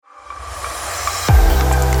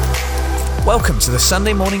Welcome to the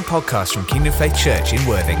Sunday morning podcast from Kingdom Faith Church in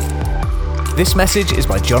Worthing. This message is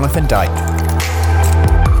by Jonathan Dyke.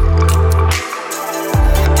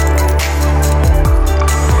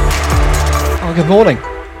 Oh, good morning.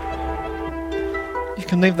 You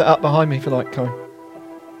can leave that up behind me if you like, Cohen.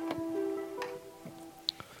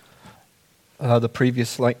 The previous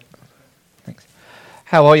slide. Thanks.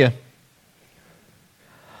 How are you?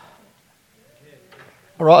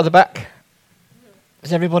 All right at the back?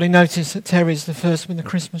 Has everybody noticed that Terry's the first with the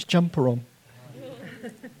Christmas jumper on?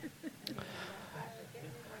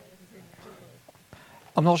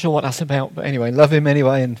 I'm not sure what that's about, but anyway, love him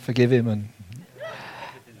anyway and forgive him. And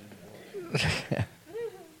I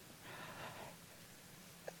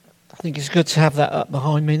think it's good to have that up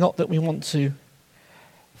behind me. Not that we want to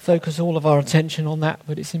focus all of our attention on that,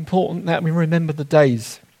 but it's important that we remember the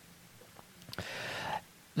days.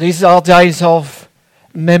 These are days of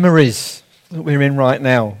memories that we're in right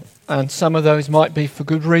now, and some of those might be for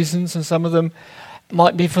good reasons and some of them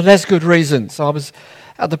might be for less good reasons. I was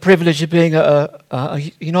had the privilege of being at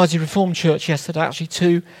a United Reformed church yesterday,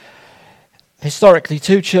 actually historically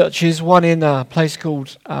two churches, one in a place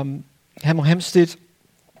called Hemel Hempstead,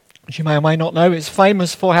 which you may or may not know. It's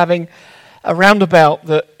famous for having a roundabout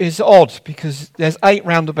that is odd because there's 8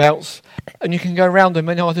 roundabouts and you can go round them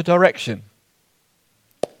in either direction.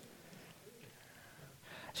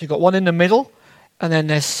 So you've got one in the middle, and then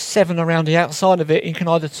there's 7 around the outside of it. You can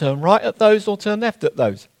either turn right at those or turn left at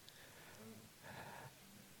those.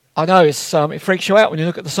 I know it freaks you out when you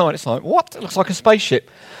look at the sign. It's like, what? It looks like a spaceship.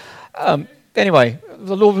 Anyway,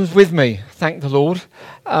 the Lord was with me, thank the Lord.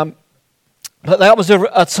 But that was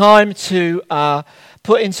a time to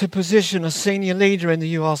put into position a senior leader in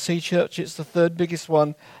the URC church. It's the 3rd biggest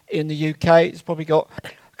one in the UK. It's probably got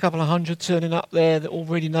couple of hundred turning up there that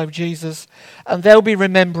already know Jesus, and they'll be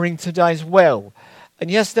remembering today as well. And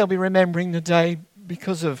yes, they'll be remembering the day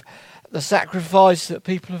because of the sacrifice that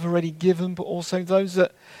people have already given, but also those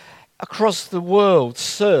that across the world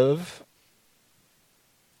serve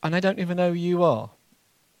and they don't even know who you are.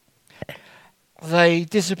 They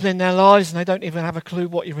discipline their lives and they don't even have a clue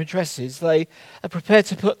what your address is. They are prepared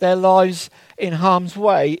to put their lives in harm's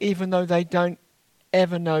way even though they don't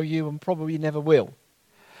ever know you and probably never will.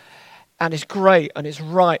 And it's great and it's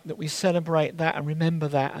right that we celebrate that and remember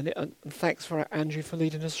that. And thanks for Andrew for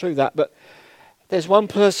leading us through that. But there's one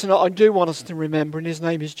person that I do want us to remember, and his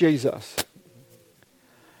name is Jesus.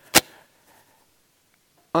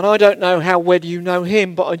 And I don't know how well you know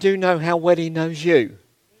him, but I do know how well he knows you.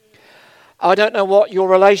 I don't know what your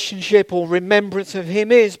relationship or remembrance of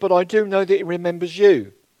him is, but I do know that he remembers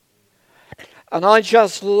you. And I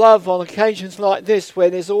just love on occasions like this where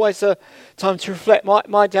there's always a time to reflect.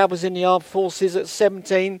 My dad was in the armed forces at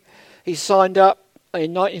 17. He signed up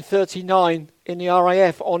in 1939 in the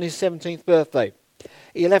RAF on his 17th birthday.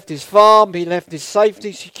 He left his farm, he left his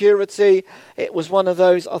safety, security. It was one of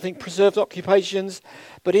those, I think, preserved occupations.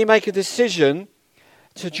 But he made a decision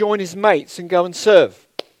to join his mates and go and serve.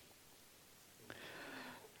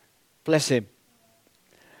 Bless him.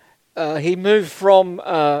 He moved from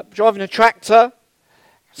driving a tractor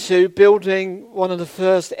to building one of the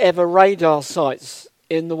first ever radar sites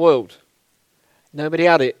in the world. Nobody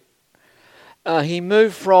had it. He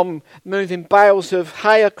moved from moving bales of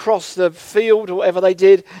hay across the field or whatever they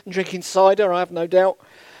did and drinking cider, I have no doubt,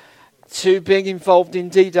 to being involved in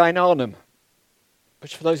D-Day in Arnhem,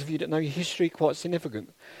 which for those of you that know your history, quite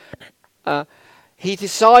significant. He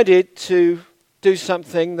decided to do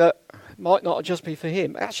something that might not just be for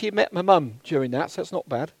him. Actually, he met my mum during that, so it's not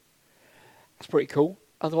bad. That's pretty cool.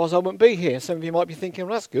 Otherwise, I wouldn't be here. Some of you might be thinking,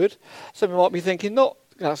 well, that's good. Some of you might be thinking, not,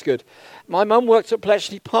 that's good. My mum worked at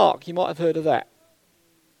Bletchley Park. You might have heard of that.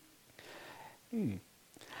 And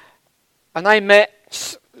they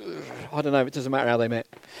met, I don't know, it doesn't matter how they met.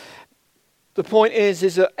 The point is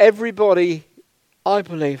that everybody, I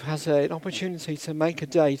believe, has an opportunity to make a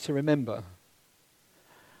day to remember.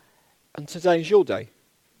 And today's your day.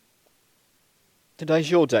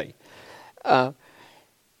 Today's your day.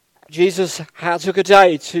 Jesus took a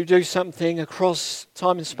day to do something across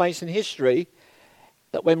time and space and history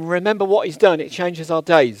that when we remember what he's done, it changes our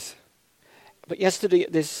days. But yesterday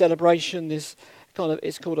at this celebration, it's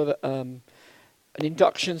called an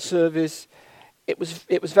induction service. It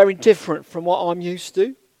was very different from what I'm used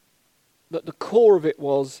to. But the core of it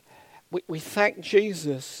was we thank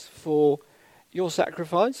Jesus for your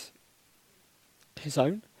sacrifice, his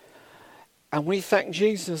own. And we thank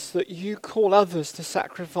Jesus that you call others to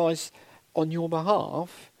sacrifice on your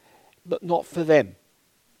behalf, but not for them.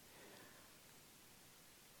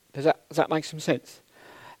 Does that make some sense?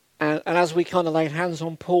 And as we kind of laid hands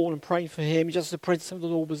on Paul and prayed for him, just the Prince of the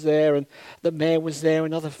Lord was there, and the mayor was there,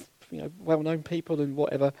 and other well-known people and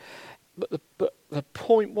whatever. But the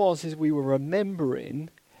point is we were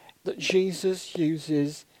remembering that Jesus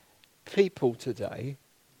uses people today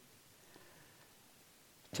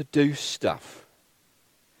to do stuff.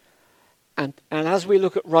 And as we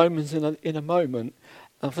look at Romans in a moment,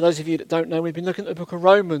 and for those of you that don't know, we've been looking at the book of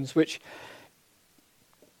Romans, which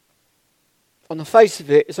on the face of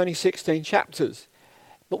it, it's only 16 chapters.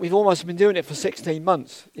 But we've almost been doing it for 16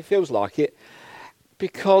 months. It feels like it.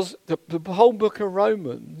 Because the whole book of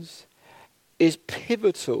Romans is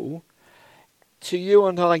pivotal to you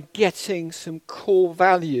and I getting some core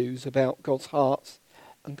values about God's heart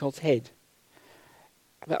and God's head.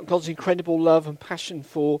 About God's incredible love and passion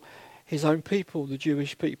for his own people, the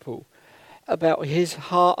Jewish people. About his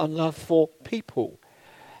heart and love for people.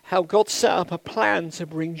 How God set up a plan to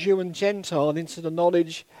bring Jew and Gentile into the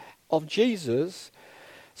knowledge of Jesus,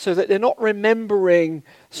 so that they're not remembering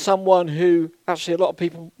someone who actually a lot of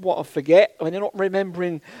people want to forget. I mean, they're not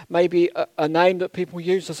remembering maybe a name that people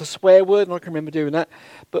use as a swear word, and I can remember doing that,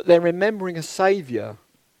 but they're remembering a saviour,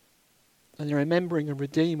 and they're remembering a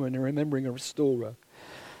redeemer, and they're remembering a restorer.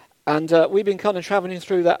 And we've been kind of travelling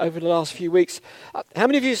through that over the last few weeks. How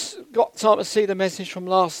many of you got time to see the message from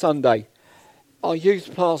last Sunday? Our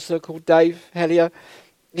youth pastor called Dave Hellier,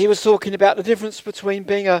 he was talking about the difference between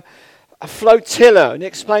being a flotilla, and he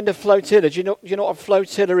explained a flotilla. Do you know what a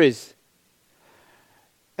flotilla is?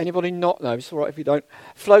 Anybody not know? It's all right if you don't.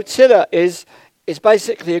 Flotilla is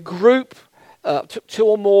basically a group, two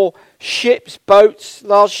or more ships, boats,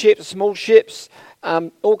 large ships, small ships,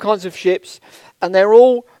 all kinds of ships, and they're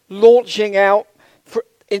all launching out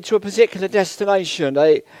into a particular destination.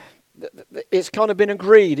 It's kind of been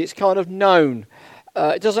agreed, it's kind of known.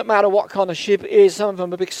 It doesn't matter what kind of ship it is. Some of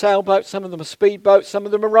them are big sailboats, some of them are speedboats, some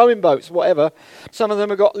of them are rowing boats, whatever. Some of them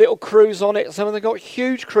have got little crews on it, some of them have got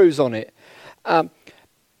huge crews on it. But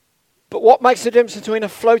what makes the difference between a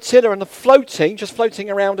flotilla and the floating, just floating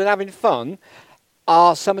around and having fun,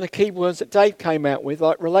 are some of the key words that Dave came out with,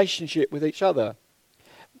 like relationship with each other.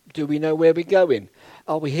 Do we know where we're going?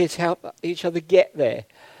 Are we here to help each other get there?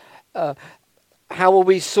 How are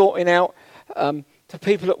we sorting out the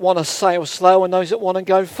people that want to sail slow and those that want to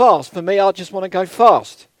go fast? For me, I just want to go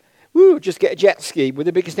fast. Woo, just get a jet ski with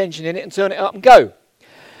the biggest engine in it and turn it up and go.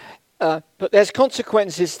 But there's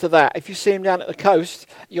consequences to that. If you see them down at the coast,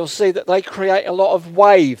 you'll see that they create a lot of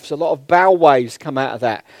waves, a lot of bow waves come out of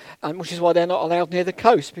that, which is why they're not allowed near the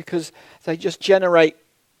coast, because they just generate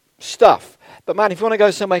stuff. But man, if you want to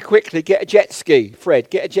go somewhere quickly, get a jet ski, Fred.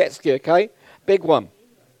 Get a jet ski, okay? Big one.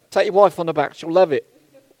 Take your wife on the back, she'll love it.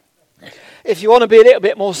 If you want to be a little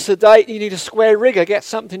bit more sedate, you need a square rigger. Get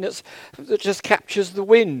something that just captures the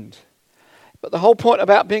wind. But the whole point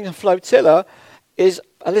about being a flotilla is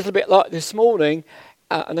a little bit like this morning,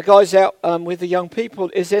 and the guys out with the young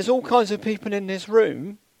people, is there's all kinds of people in this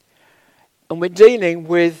room, and we're dealing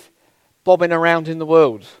with bobbing around in the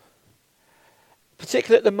world.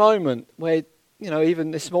 Particularly at the moment where,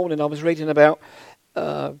 even this morning I was reading about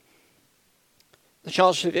the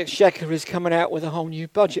Chancellor of the Exchequer is coming out with a whole new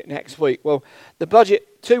budget next week. Well, the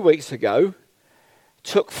budget 2 weeks ago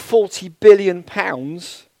took £40 billion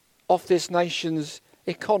off this nation's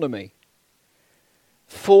economy.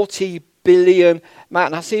 40 billion.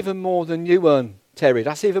 Man, that's even more than you earn, Terry.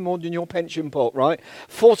 That's even more than your pension pot, right?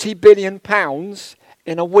 £40 billion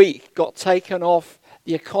in a week got taken off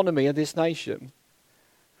the economy of this nation.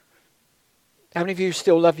 How many of you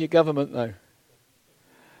still love your government, though?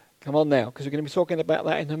 Come on now, because we're going to be talking about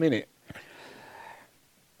that in a minute.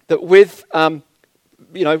 That with,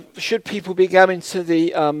 should people be going to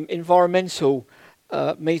the environmental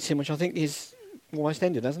meeting, which I think is almost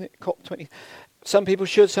ended, hasn't it? COP20. Some people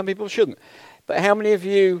should, some people shouldn't. But how many of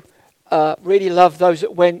you really love those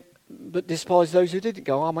that went, but despise those who didn't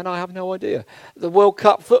go? I mean, I have no idea. The World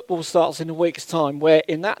Cup football starts in a week's time, where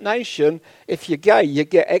in that nation, if you're gay, you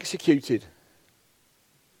get executed.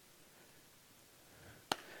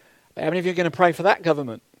 How many of you are going to pray for that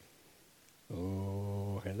government?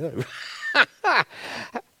 Oh, hello.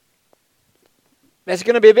 There's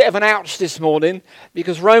going to be a bit of an ouch this morning,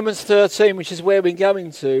 because Romans 13, which is where we're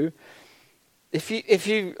going to, we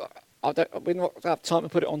don't have time to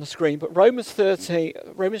put it on the screen, but Romans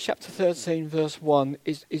chapter 13, verse 1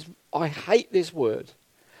 is I hate this word,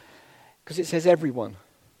 because it says everyone.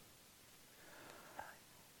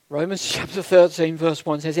 Romans chapter 13, verse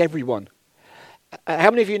 1 says everyone.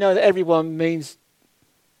 How many of you know that everyone means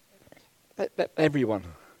everyone?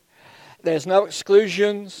 There's no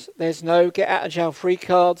exclusions. There's no get out of jail free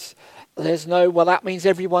cards. There's no, well, that means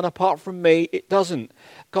everyone apart from me. It doesn't.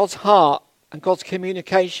 God's heart and God's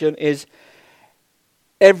communication is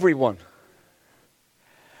everyone.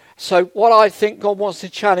 So what I think God wants to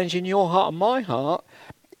challenge in your heart and my heart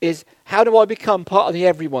is, how do I become part of the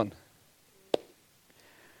everyone?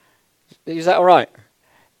 Is that all right?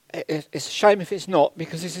 It's a shame if it's not,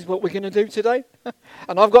 because this is what we're going to do today.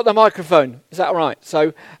 And I've got the microphone. Is that all right?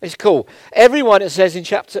 So it's cool. Everyone, it says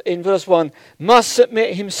in verse 1, must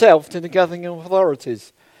submit himself to the governing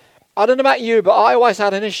authorities. I don't know about you, but I always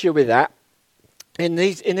had an issue with that in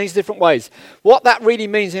these different ways. What that really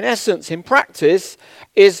means in essence, in practice,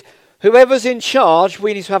 is whoever's in charge,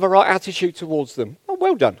 we need to have a right attitude towards them. Oh,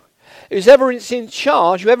 well done. Whoever's in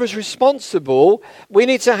charge, whoever's responsible, we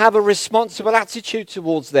need to have a responsible attitude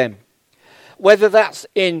towards them. Whether that's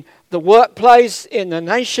in the workplace, in the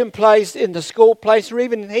nation place, in the school place, or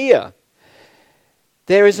even here.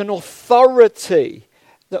 There is an authority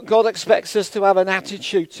that God expects us to have an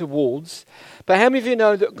attitude towards. But how many of you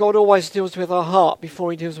know that God always deals with our heart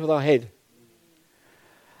before he deals with our head?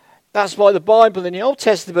 That's why the Bible in the Old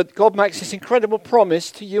Testament, God makes this incredible promise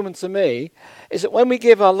to you and to me, is that when we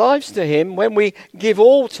give our lives to him, when we give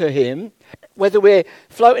all to him, whether we're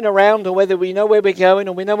floating around or whether we know where we're going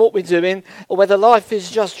or we know what we're doing, or whether life is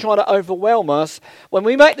just trying to overwhelm us, when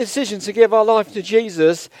we make the decision to give our life to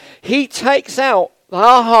Jesus, he takes out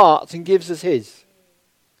our heart and gives us his.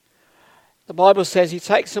 The Bible says he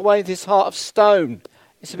takes away this heart of stone.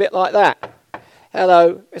 It's a bit like that.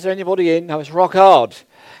 Hello, is there anybody in? No, it's rock hard.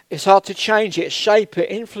 It's hard to change it, shape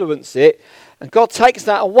it, influence it. And God takes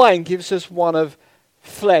that away and gives us one of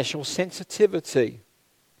flesh or sensitivity.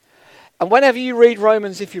 And whenever you read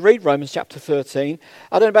Romans, if you read Romans chapter 13,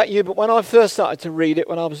 I don't know about you, but when I first started to read it,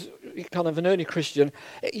 when I was kind of an early Christian,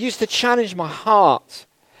 it used to challenge my heart.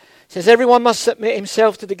 It says, everyone must submit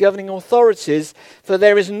himself to the governing authorities, for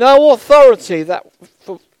there is no authority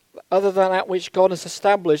other than that which God has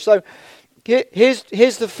established. So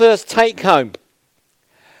here's the first take home.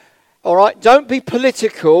 All right, don't be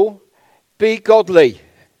political, be godly.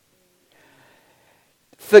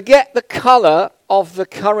 Forget the colour of the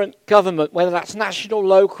current government, whether that's national,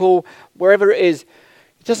 local, wherever it is.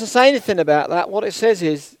 It doesn't say anything about that. What it says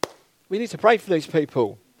is we need to pray for these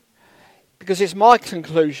people. Because it's my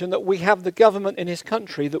conclusion that we have the government in this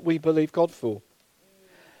country that we believe God for.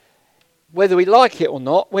 Whether we like it or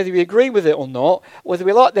not, whether we agree with it or not, whether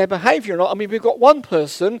we like their behaviour or not. I mean, we've got one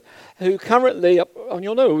person who currently, and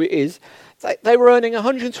you'll know who it is, they were earning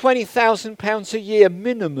 £120,000 a year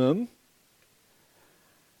minimum,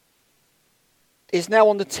 is now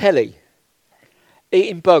on the telly,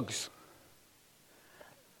 eating bugs,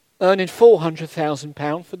 earning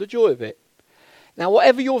 £400,000 for the joy of it. Now,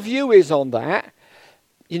 whatever your view is on that,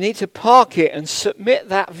 you need to park it and submit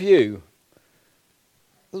that view.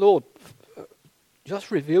 Lord,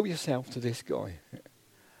 just reveal yourself to this guy.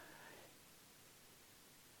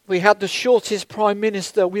 We had the shortest Prime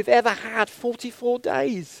Minister we've ever had, 44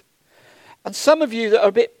 days. And some of you that are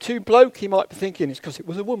a bit too blokey might be thinking it's because it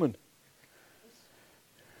was a woman.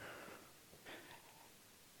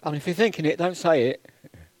 And if you're thinking it, don't say it.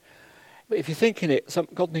 But if you're thinking it,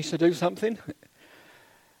 God needs to do something.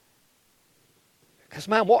 Because,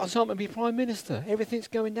 man, what a time to be Prime Minister. Everything's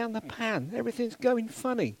going down the pan. Everything's going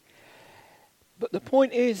funny. But the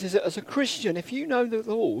point is that as a Christian, if you know the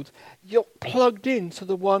Lord, you're plugged into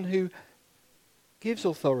the one who gives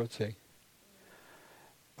authority.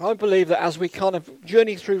 I believe that as we kind of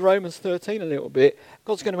journey through Romans 13 a little bit,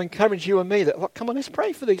 God's going to encourage you and me that, come on, let's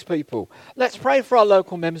pray for these people. Let's pray for our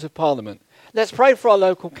local members of parliament. Let's pray for our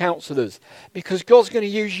local councillors. Because God's going to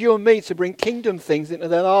use you and me to bring kingdom things into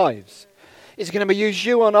their lives. It's going to use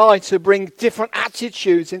you and I to bring different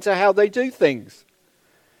attitudes into how they do things.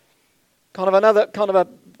 Kind of a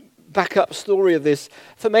backup story of this.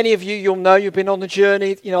 For many of you, you'll know you've been on the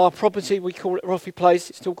journey. You know, our property, we call it Roffey Place.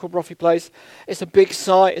 It's still called Roffey Place. It's a big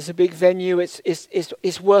site. It's a big venue.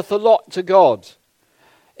 It's worth a lot to God.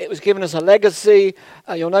 It was given as a legacy.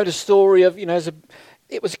 You'll know the story of,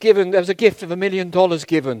 there was a gift of $1 million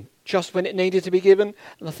given just when it needed to be given,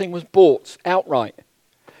 and the thing was bought outright.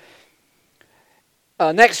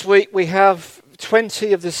 Next week, we have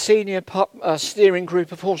 20 of the senior steering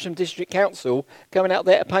group of Horsham District Council going out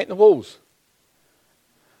there to paint the walls.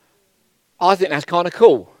 I think that's kind of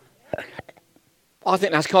cool. I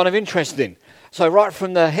think that's kind of interesting. So right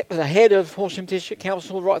from the head of Horsham District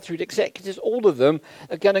Council right through the executives, all of them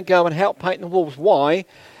are going to go and help paint the walls. Why?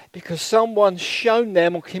 Because someone's shown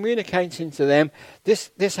them or communicating to them this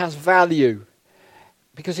has value.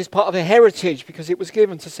 Because it's part of a heritage, because it was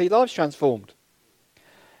given to see lives transformed.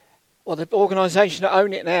 Or the organisation that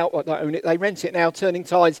own it now, or don't own it, they rent it now, Turning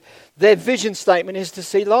Tides, their vision statement is to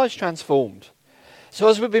see lives transformed. So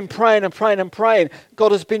as we've been praying and praying and praying,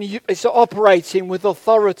 God has been operating with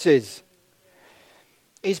authorities.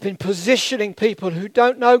 He's been positioning people who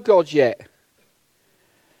don't know God yet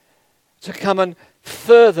to come and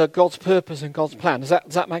further God's purpose and God's plan. Does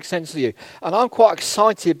that make sense to you? And I'm quite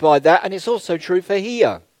excited by that, and it's also true for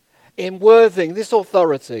here, in Worthing, this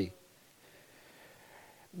authority.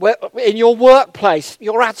 In your workplace,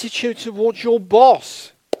 your attitude towards your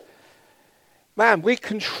boss. Man, we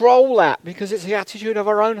control that because it's the attitude of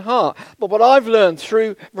our own heart. But what I've learned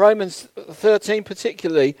through Romans 13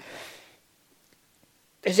 particularly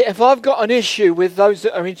is that if I've got an issue with those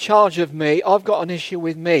that are in charge of me, I've got an issue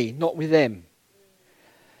with me, not with them.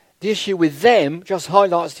 The issue with them just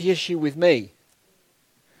highlights the issue with me.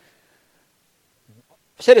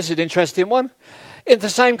 I said it's an interesting one. In the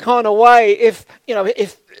same kind of way, if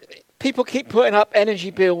people keep putting up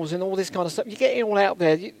energy bills and all this kind of stuff, you get it all out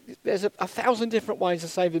there. There's a 1,000 different ways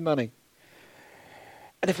of saving money.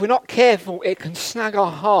 And if we're not careful, it can snag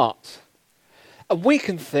our heart. And we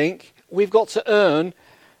can think we've got to earn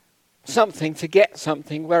something to get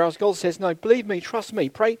something, whereas God says, no, believe me, trust me,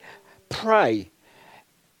 pray,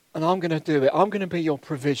 and I'm going to do it. I'm going to be your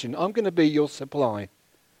provision. I'm going to be your supply.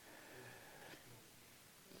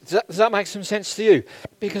 Does that make some sense to you?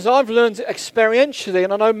 Because I've learned experientially,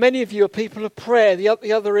 and I know many of you are people of prayer. The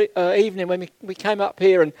other evening when we came up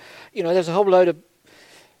here, and there's a whole load of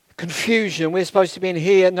confusion. We're supposed to be in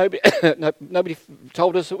here. Nobody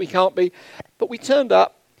told us that we can't be, but we turned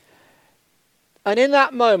up. And in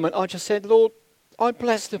that moment, I just said, Lord, I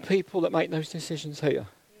bless the people that make those decisions here.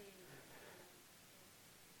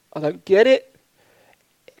 I don't get it.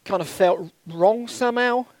 It kind of felt wrong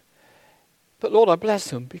somehow. But Lord, I bless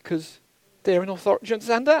them because they're in authority. Do you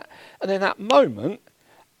understand that? And in that moment,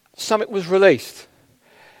 something was released.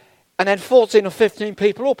 And then 14 or 15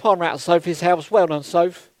 people all palmed out of Sophie's house. Well done,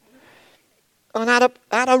 Soph. And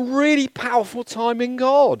had a really powerful time in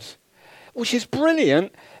God, which is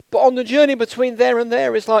brilliant. But on the journey between there and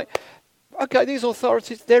there, it's like, okay, these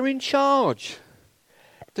authorities, they're in charge.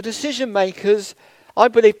 The decision makers, I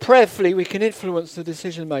believe prayerfully we can influence the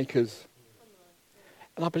decision makers.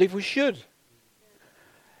 And I believe we should.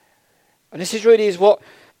 And this is what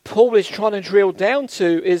Paul is trying to drill down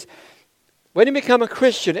to, is when you become a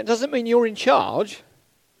Christian, it doesn't mean you're in charge.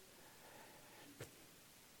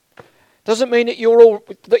 Doesn't mean that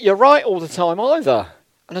you're right all the time either.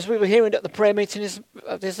 And as we were hearing at the prayer meeting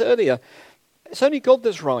this earlier, it's only God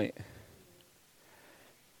that's right.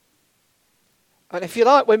 And if you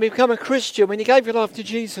like, when we become a Christian, when you gave your life to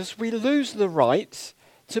Jesus, we lose the right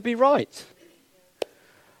to be right.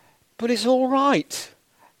 But it's all right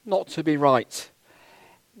not to be right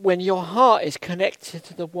when your heart is connected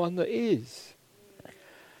to the one that is.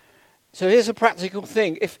 So here's a practical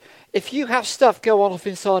thing. If you have stuff go on off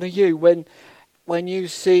inside of you when you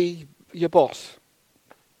see your boss,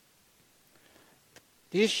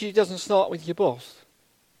 the issue doesn't start with your boss.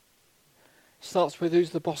 It starts with who's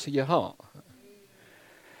the boss of your heart.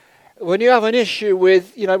 When you have an issue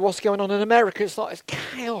with, what's going on in America, it's like there's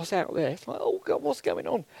chaos out there. It's like, oh God, what's going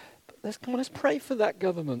on? But let's pray for that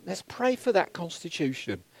government. Let's pray for that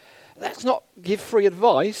constitution. Let's not give free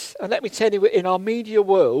advice. And let me tell you, in our media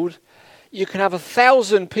world, you can have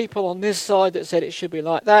 1,000 people on this side that said it should be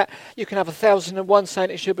like that. You can have 1,001 saying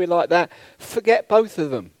it should be like that. Forget both of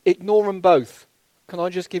them. Ignore them both. Can I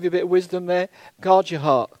just give you a bit of wisdom there? Guard your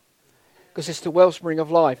heart, because it's the wellspring of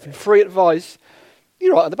life. And free advice,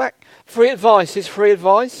 you're right at the back. Free advice is free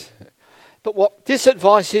advice. But what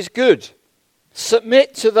disadvice is good.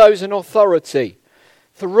 Submit to those in authority.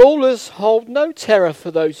 For rulers hold no terror for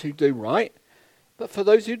those who do right, but for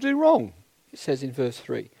those who do wrong, it says in verse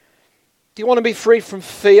 3. Do you want to be free from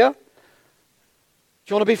fear? Do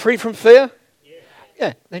you want to be free from fear?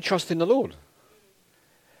 Yeah, then trust in the Lord.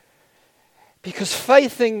 Because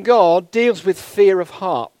faith in God deals with fear of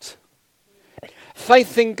heart.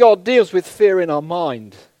 Faith in God deals with fear in our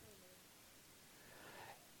mind.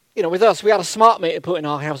 With us, we had a smart meter put in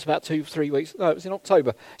our house about 2-3 weeks. No, it was in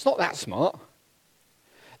October. It's not that smart.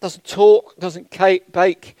 Doesn't talk, doesn't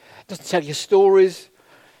bake, doesn't tell you stories,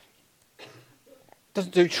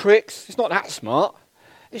 doesn't do tricks. It's not that smart.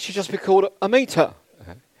 It should just be called a meter.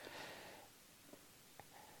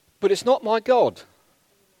 But it's not my God.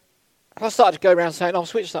 And I started to go around saying, I'll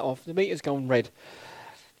switch that off. The meter's gone red.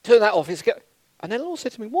 Turn that off. And then the Lord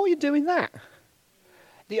said to me, why are you doing that?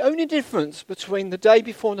 The only difference between the day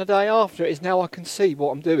before and the day after is now I can see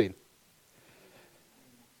what I'm doing.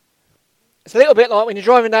 It's a little bit like when you're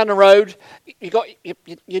driving down the road, you got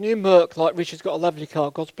your new Merc, like Richard's got a lovely car.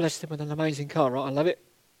 God's blessed him with an amazing car, right? I love it.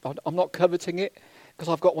 I'm not coveting it because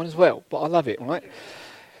I've got one as well, but I love it, right?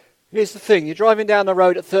 Here's the thing. You're driving down the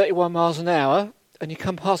road at 31 miles an hour and you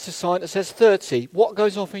come past a sign that says 30. What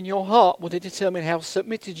goes off in your heart will determine how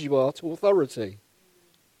submitted you are to authority.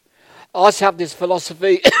 I just have this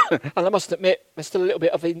philosophy, and I must admit, there's still a little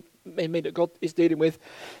bit of in me that God is dealing with,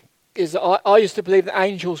 is that I used to believe that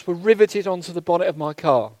angels were riveted onto the bonnet of my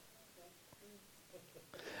car.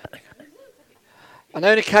 And they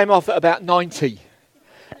only came off at about 90.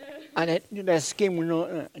 And their skin was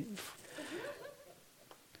like that.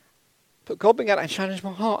 But God began to challenge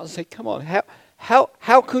my heart and say, come on,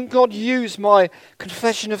 how can God use my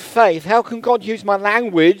confession of faith? How can God use my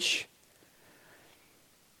language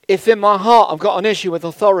if in my heart I've got an issue with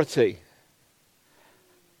authority?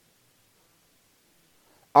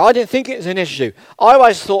 I didn't think it was an issue. I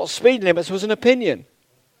always thought speed limits was an opinion.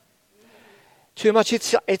 Too much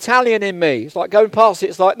Italian in me. It's like going past it.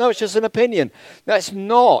 It's like, no, it's just an opinion. No, it's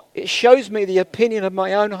not. It shows me the opinion of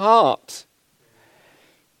my own heart.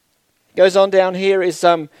 Goes on down here is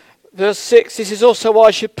verse 6. This is also why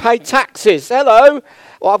I should pay taxes. Hello.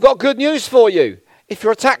 Well, I've got good news for you. If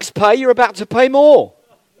you're a taxpayer, you're about to pay more.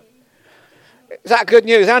 Is that good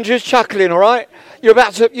news? Andrew's chuckling, all right? You're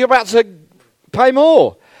about to pay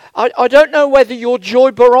more. I don't know whether your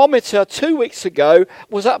joy barometer 2 weeks ago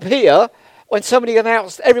was up here when somebody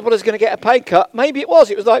announced everybody's going to get a pay cut. Maybe it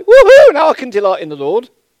was. It was like, woohoo, now I can delight in the Lord.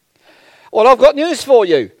 Well, I've got news for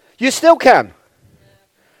you. You still can.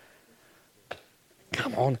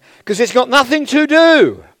 Come on. Because it's got nothing to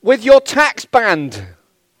do with your tax band.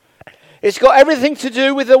 It's got everything to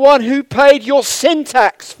do with the one who paid your sin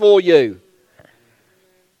tax for you.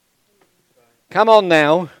 Come on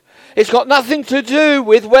now. It's got nothing to do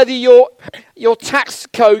with whether your tax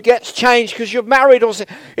code gets changed because you're married or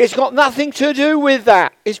something. It's got nothing to do with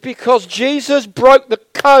that. It's because Jesus broke the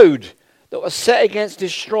code that was set against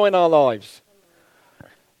destroying our lives.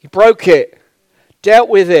 He broke it, dealt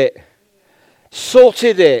with it,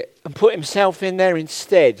 sorted it, and put himself in there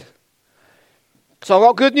instead. So I've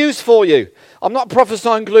got good news for you. I'm not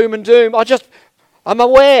prophesying gloom and doom. I'm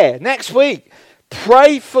aware. Next week,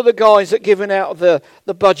 pray for the guys that are giving out of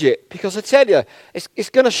the budget. Because I tell you, it's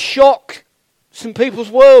going to shock some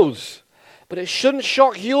people's worlds. But it shouldn't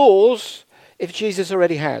shock yours if Jesus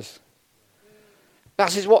already has.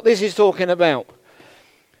 That's what this is talking about.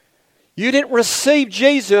 You didn't receive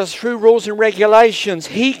Jesus through rules and regulations.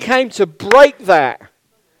 He came to break that.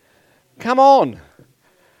 Come on.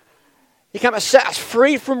 He came to set us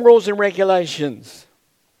free from rules and regulations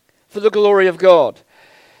for the glory of God.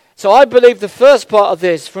 So I believe the first part of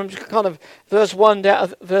this, from kind of verse 1 down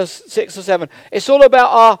to verse 6 or 7, it's all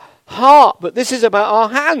about our heart, but this is about our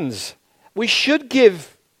hands. We should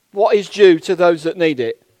give what is due to those that need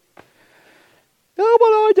it. Oh,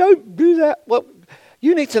 well, I don't do that. Well,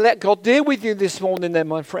 you need to let God deal with you this morning then,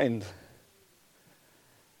 my friend.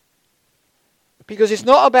 Because it's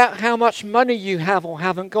not about how much money you have or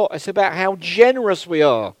haven't got. It's about how generous we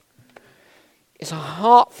are. It's a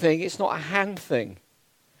heart thing. It's not a hand thing.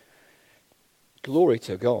 Glory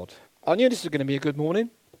to God. I knew this was going to be a good morning.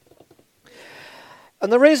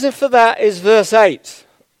 And the reason for that is verse 8.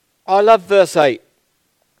 I love verse 8.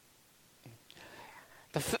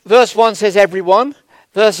 Verse 1 says everyone.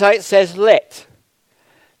 Verse 8 says let.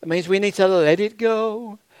 That means we need to let it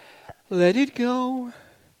go. Let it go.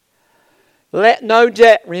 Let no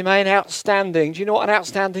debt remain outstanding. Do you know what an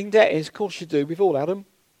outstanding debt is? Of course you do. We've all had them.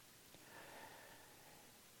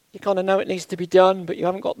 You kind of know it needs to be done, but you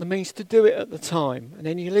haven't got the means to do it at the time. And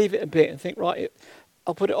then you leave it a bit and think, right,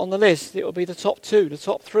 I'll put it on the list. It will be the top 2, the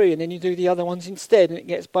top 3, and then you do the other ones instead, and it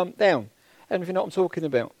gets bumped down. And if you know what I'm talking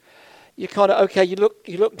about. You kind of, okay, you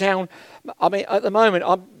look down. I mean, at the moment,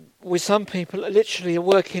 I'm with some people that literally are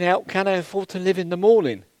working out, can I afford to live in the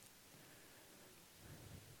morning?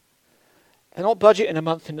 They're not budgeting a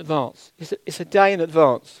month in advance. It's a day in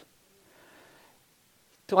advance.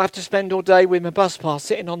 Do I have to spend all day with my bus pass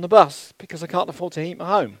sitting on the bus because I can't afford to heat my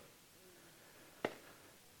home?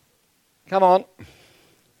 Come on.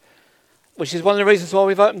 Which is one of the reasons why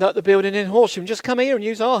we've opened up the building in Horsham. Just come here and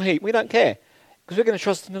use our heat. We don't care. Because we're going to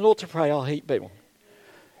trust in the Lord to pray our heat bill.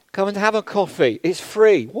 Come and have a coffee. It's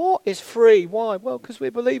free. What? It's free. Why? Well, because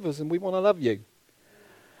we're believers and we want to love you.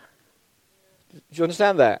 Do you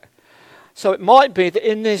understand that? So it might be that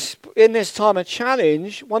in this time of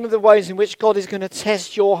challenge, one of the ways in which God is going to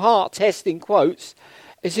test your heart, test in quotes,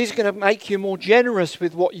 is he's going to make you more generous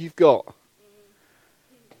with what you've got.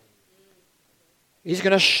 He's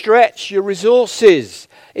going to stretch your resources.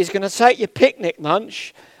 He's going to take your picnic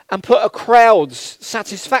lunch and put a crowd's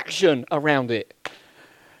satisfaction around it.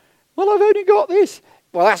 Well, I've only got this.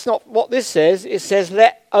 Well, that's not what this says. It says,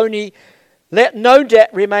 let no debt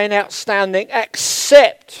remain outstanding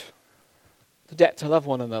except the debt to love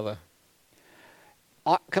one another.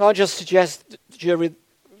 Can I just suggest, jury,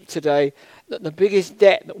 today, that the biggest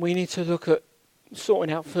debt that we need to look at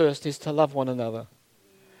sorting out first is to love one another.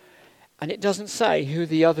 And it doesn't say who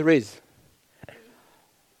the other is.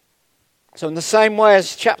 So in the same way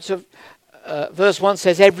as verse 1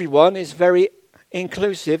 says everyone is very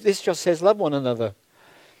inclusive, this just says love one another.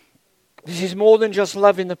 This is more than just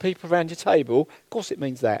loving the people around your table. Of course it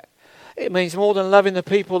means that. It means more than loving the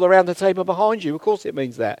people around the table behind you. Of course it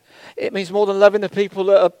means that. It means more than loving the people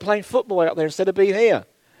that are playing football out there instead of being here.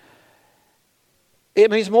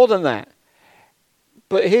 It means more than that.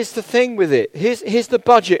 But here's the thing with it. Here's the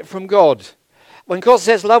budget from God. When God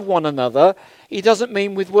says love one another, he doesn't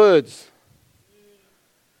mean with words.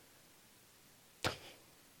 He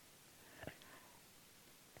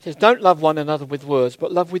says don't love one another with words,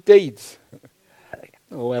 but love with deeds.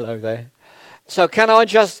 Oh, hello there. So can I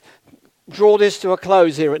just draw this to a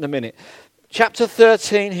close here in a minute? Chapter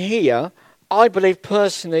 13 here, I believe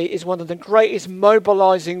personally, is one of the greatest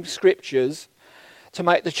mobilizing scriptures to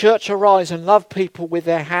make the church arise and love people with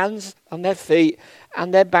their hands and their feet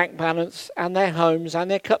and their bank balance and their homes and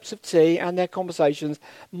their cups of tea and their conversations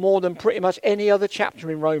more than pretty much any other chapter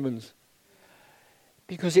in Romans.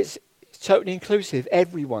 Because it's totally inclusive.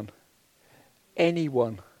 Everyone.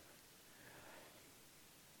 Anyone.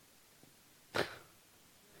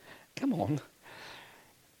 Come on.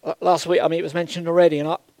 Last week, it was mentioned already,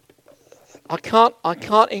 and I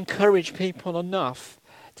can't encourage people enough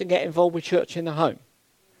to get involved with church in the home,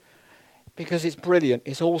 because it's brilliant,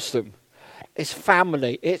 it's awesome, it's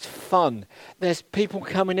family, it's fun. There's people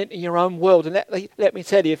coming into your own world, and let me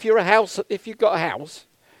tell you, if you've got a house,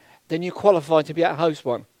 then you're qualified to be able to host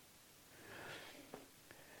one.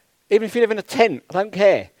 Even if you live in a tent, I don't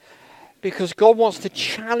care, because God wants to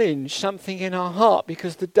challenge something in our heart,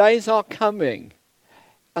 because the days are coming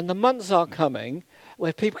and the months are coming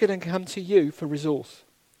where people are going to come to you for resource.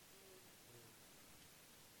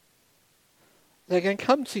 They're going to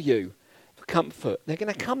come to you for comfort. They're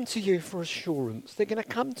going to come to you for assurance. They're going to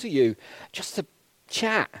come to you just to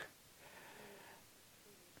chat.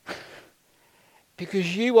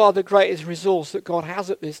 Because you are the greatest resource that God has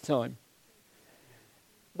at this time.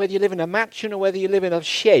 Whether you live in a mansion or whether you live in a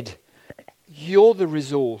shed, you're the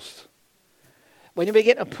resource. When you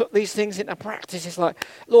begin to put these things into practice, it's like,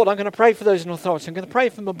 Lord, I'm going to pray for those in authority. I'm going to pray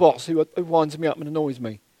for my boss who winds me up and annoys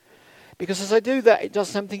me. Because as I do that, it does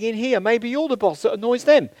something in here. Maybe you're the boss that annoys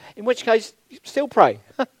them, in which case, still pray.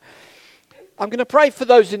 I'm going to pray for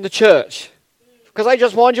those in the church because they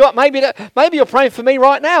just wind you up. Maybe you're praying for me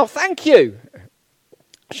right now. Thank you.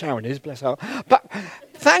 Sharon is, bless her. But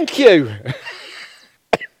thank you.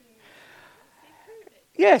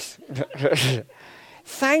 Yes.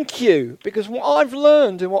 Thank you. Because what I've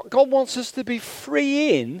learned and what God wants us to be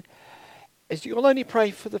free in is you'll only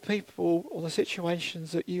pray for the people or the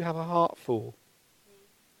situations that you have a heart for.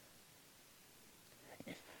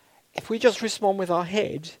 If we just respond with our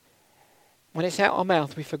head, when it's out our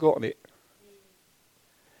mouth, we've forgotten it.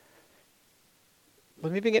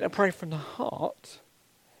 When we begin to pray from the heart,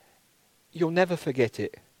 you'll never forget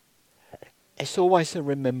it. It's always a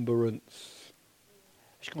remembrance.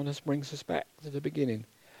 Which kind of brings us back to the beginning.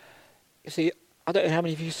 You see, I don't know how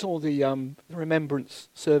many of you saw the remembrance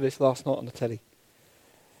service last night on the telly.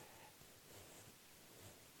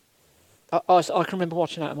 I can remember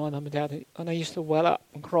watching that with my mum and dad, and they used to well up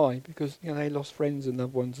and cry because they lost friends and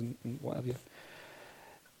loved ones and what have you.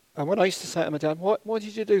 And when I used to say to my dad, why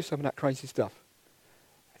did you do some of that crazy stuff?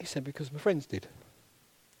 He said, because my friends did.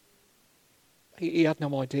 He had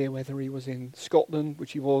no idea whether he was in Scotland,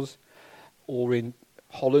 which he was, or in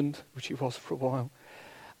Holland, which he was for a while,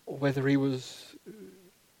 or whether he was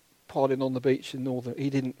piling on the beach in Northern. He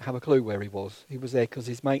didn't have a clue where he was. He was there because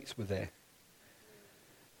his mates were there.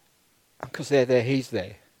 And because they're there, he's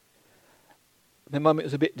there. My mum, it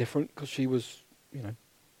was a bit different because she was,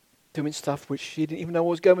 doing stuff which she didn't even know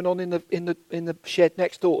what was going on in the shed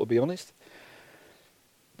next door, to be honest.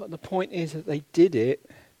 But the point is that they did it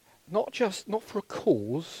not for a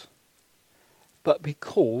cause, but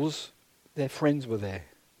because their friends were there.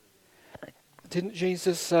 Didn't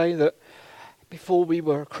Jesus say that before we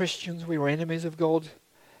were Christians, we were enemies of God?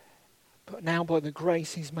 But now by the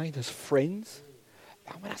grace he's made us friends.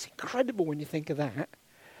 I mean, that's incredible when you think of that.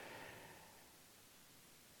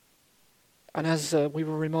 And as we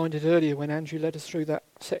were reminded earlier when Andrew led us through that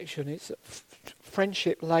section, it's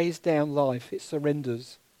friendship lays down life. It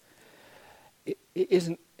surrenders. It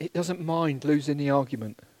isn't It doesn't mind losing the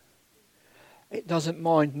argument. It doesn't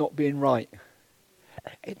mind not being right.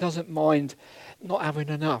 It doesn't mind not having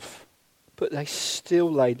enough. But they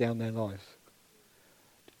still lay down their lives.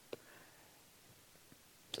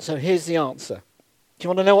 So here's the answer. Do you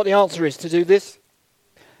want to know what the answer is to do this?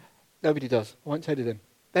 Nobody does. I won't tell you then.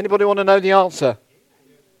 Anybody want to know the answer?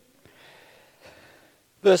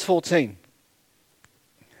 Verse 14.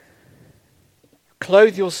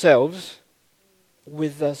 Clothe yourselves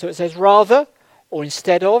with, so it says rather, or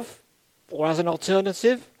instead of, or as an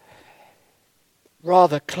alternative.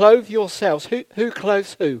 Rather, clothe yourselves. Who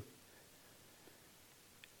clothes who?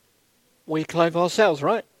 We clothe ourselves,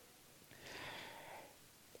 right?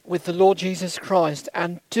 With the Lord Jesus Christ,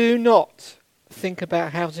 and do not think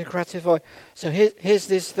about how to gratify. So here's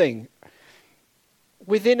this thing.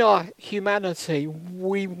 Within our humanity,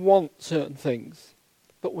 we want certain things.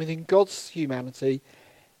 But within God's humanity,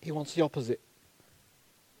 he wants the opposite.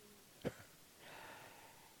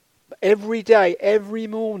 But every day, every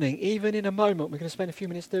morning, even in a moment, we're going to spend a few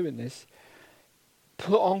minutes doing this,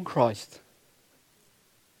 put on Christ.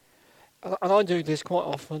 And I do this quite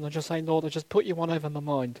often. I just say, Lord, I just put you one over my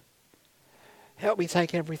mind. Help me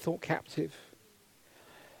take every thought captive.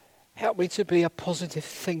 Help me to be a positive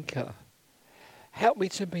thinker. Help me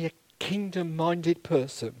to be a kingdom-minded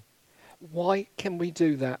person. Why can we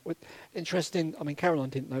do that? Interesting, I mean, Caroline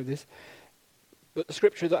didn't know this, but the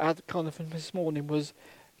scripture that I had kind of from this morning was,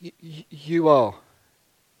 you are.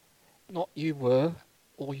 Not you were,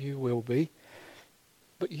 or you will be,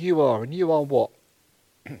 but you are. And you are what?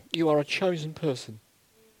 You are a chosen person.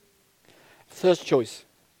 First choice.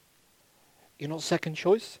 You're not second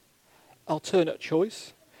choice. Alternate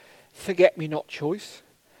choice. Forget-me-not choice.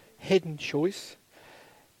 Hidden choice.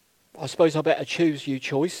 I suppose I better choose you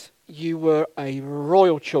choice. You were a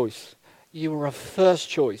royal choice. You were a first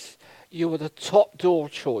choice. You were the top door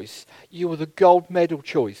choice. You were the gold medal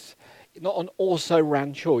choice. Not an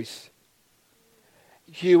also-ran choice.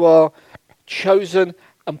 You are chosen,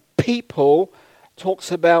 and people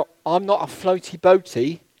talks about, I'm not a floaty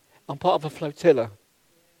boaty, I'm part of a flotilla.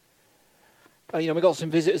 We've got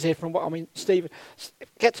some visitors here from, Stephen.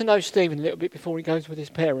 Get to know Stephen a little bit before he goes with his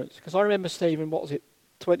parents. Because I remember Stephen,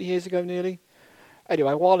 20 years ago nearly?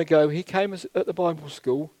 Anyway, a while ago, he came at the Bible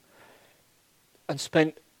school and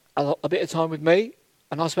spent a bit of time with me,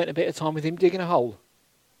 and I spent a bit of time with him digging a hole.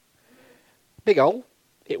 Big hole.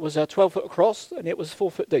 It was 12 foot across, and it was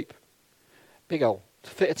 4 foot deep. Big hole. To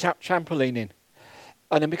fit a trampoline in.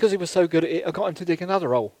 And then because he was so good at it, I got him to dig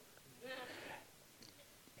another hole.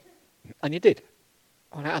 And you did.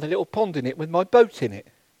 And I had a little pond in it with my boat in it.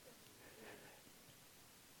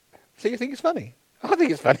 So you think it's funny? I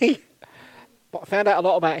think it's funny. But I found out a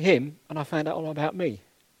lot about him, and I found out a lot about me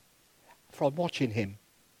from watching him.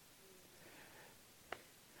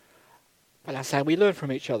 Well, that's how we learn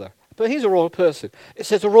from each other. But he's a royal person. It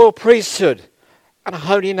says a royal priesthood and a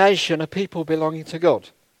holy nation, a people belonging to God.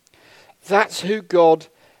 That's who God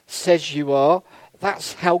says you are.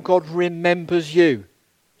 That's how God remembers you.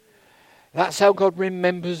 That's how God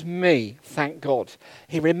remembers me, thank God.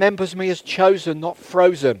 He remembers me as chosen, not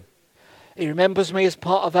frozen. He remembers me as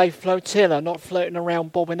part of a flotilla, not floating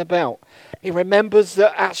around, bobbing about. He remembers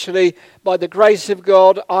that actually, by the grace of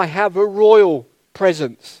God, I have a royal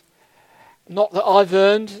presence. Not that I've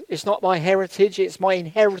earned, it's not my heritage, it's my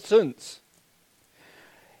inheritance.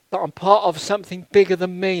 That I'm part of something bigger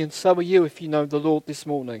than me, and so are you if you know the Lord this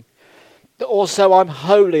morning. That also I'm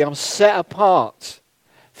holy, I'm set apart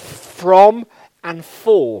from and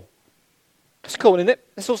for. It's cool, isn't it?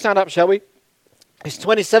 Let's all stand up, shall we? It's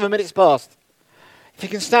 27 minutes past. If you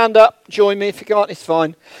can stand up, join me. If you can't, it's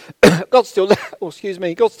fine. God still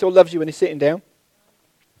loves you when you're sitting down.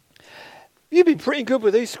 You've been pretty good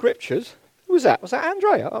with these scriptures. Who was that? Was that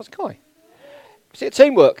Andrea? That was Kai. Was it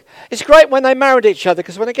teamwork? It's great when they married each other,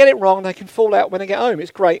 because when they get it wrong, they can fall out when they get home.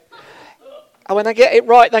 It's great. And when they get it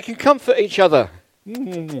right, they can comfort each other.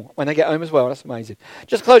 When they get home as well. That's amazing.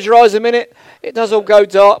 Just close your eyes a minute. It does all go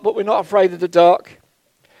dark, but we're not afraid of the dark.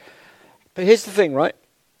 But here's the thing, right?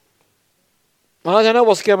 I don't know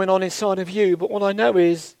what's going on inside of you, but what I know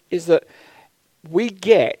is that we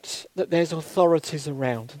get that there's authorities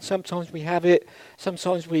around. And sometimes we have it.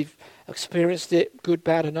 Sometimes we've experienced it, good,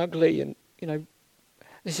 bad, and ugly. And,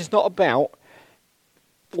 this is not about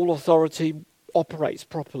all authority operates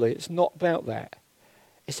properly. It's not about that.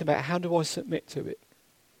 It's about how do I submit to it.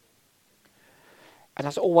 And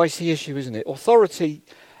that's always the issue, isn't it? Authority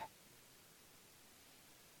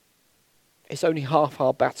is only half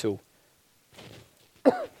our battle.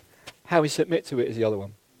 How we submit to it is the other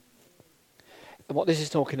one. And what this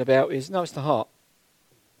is talking about is, no, it's the heart.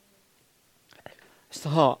 It's the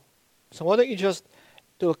heart. So why don't you just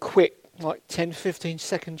do a quick, 10, 15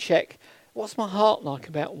 second check. What's my heart like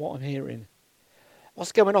about what I'm hearing?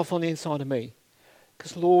 What's going off on the inside of me?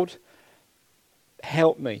 Because Lord,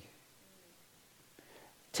 help me.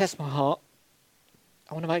 Test my heart.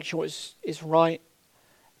 I want to make sure it's right.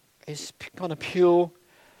 It's kind of pure.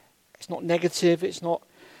 It's not negative. It's not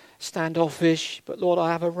standoffish. But Lord,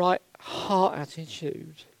 I have a right heart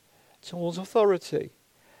attitude towards authority.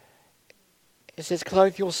 It says,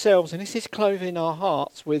 clothe yourselves. And this is clothing our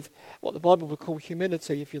hearts with what the Bible would call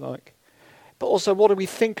humility, if you like. But also, what do we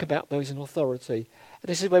think about those in authority? And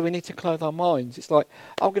this is where we need to clothe our minds. It's like,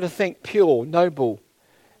 I'm going to think pure, noble,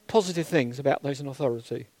 positive things about those in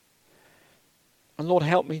authority. And Lord,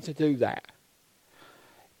 help me to do that.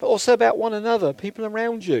 But also about one another, people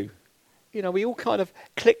around you. You know, we all kind of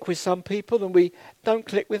click with some people and we don't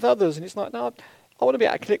click with others. And it's like, no, I want to be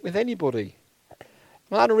able to click with anybody.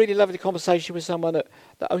 I had a really lovely conversation with someone that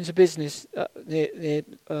owns a business near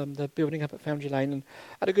the building up at Foundry Lane, and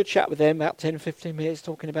had a good chat with them, about 10, 15 minutes,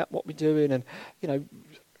 talking about what we're doing and, you know,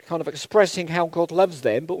 kind of expressing how God loves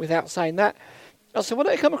them, but without saying that. I said, why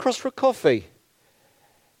don't you come across for a coffee?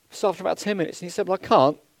 So after about 10 minutes, and he said, well, I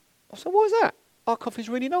can't. I said, why is that? Our coffee's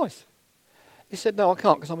really nice. He said, no, I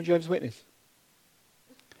can't because I'm a Jehovah's Witness.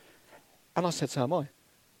 And I said, so am I.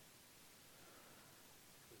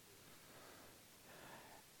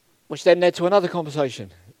 Which then led to another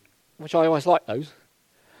conversation, which I always like those,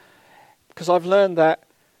 because I've learned that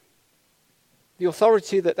the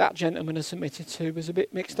authority that gentleman has submitted to was a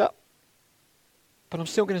bit mixed up, but I'm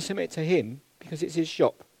still going to submit to him because it's his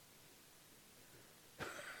shop.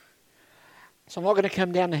 So I'm not going to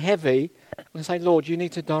come down heavy and say, Lord, you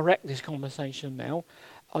need to direct this conversation now.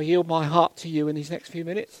 I'll yield my heart to you in these next few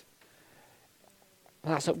minutes.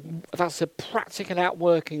 That's a practical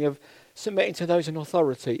outworking of submitting to those in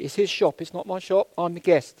authority. It's his shop, it's not my shop, I'm the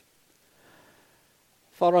guest.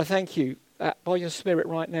 Father, I thank you that by your Spirit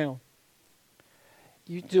right now,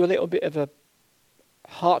 you do a little bit of a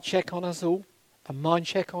heart check on us all, a mind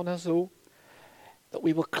check on us all, that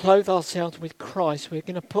we will clothe ourselves with Christ. We're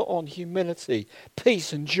going to put on humility,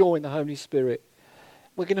 peace and joy in the Holy Spirit.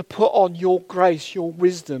 We're going to put on your grace, your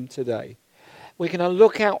wisdom today. We're going to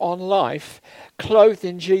look out on life clothed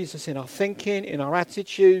in Jesus, in our thinking, in our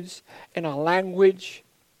attitudes, in our language.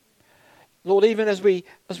 Lord, even as we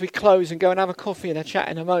close and go and have a coffee and a chat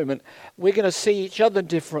in a moment, we're going to see each other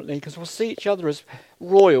differently, because we'll see each other as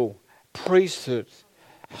royal, priesthood,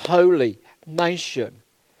 holy nation,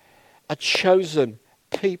 a chosen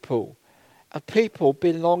people, a people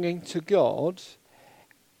belonging to God,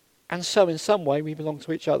 and so in some way we belong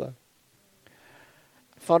to each other.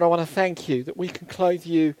 Father, I want to thank you that we can clothe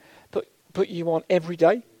you, put you on every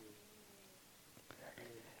day.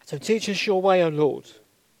 So teach us your way, O Lord,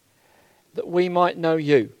 that we might know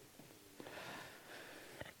you.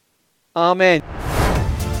 Amen.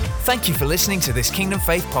 Thank you for listening to this Kingdom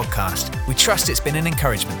Faith podcast. We trust it's been an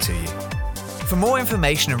encouragement to you. For more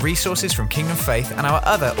information and resources from Kingdom Faith and our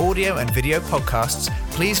other audio and video podcasts,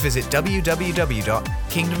 please visit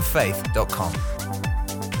www.kingdomfaith.com.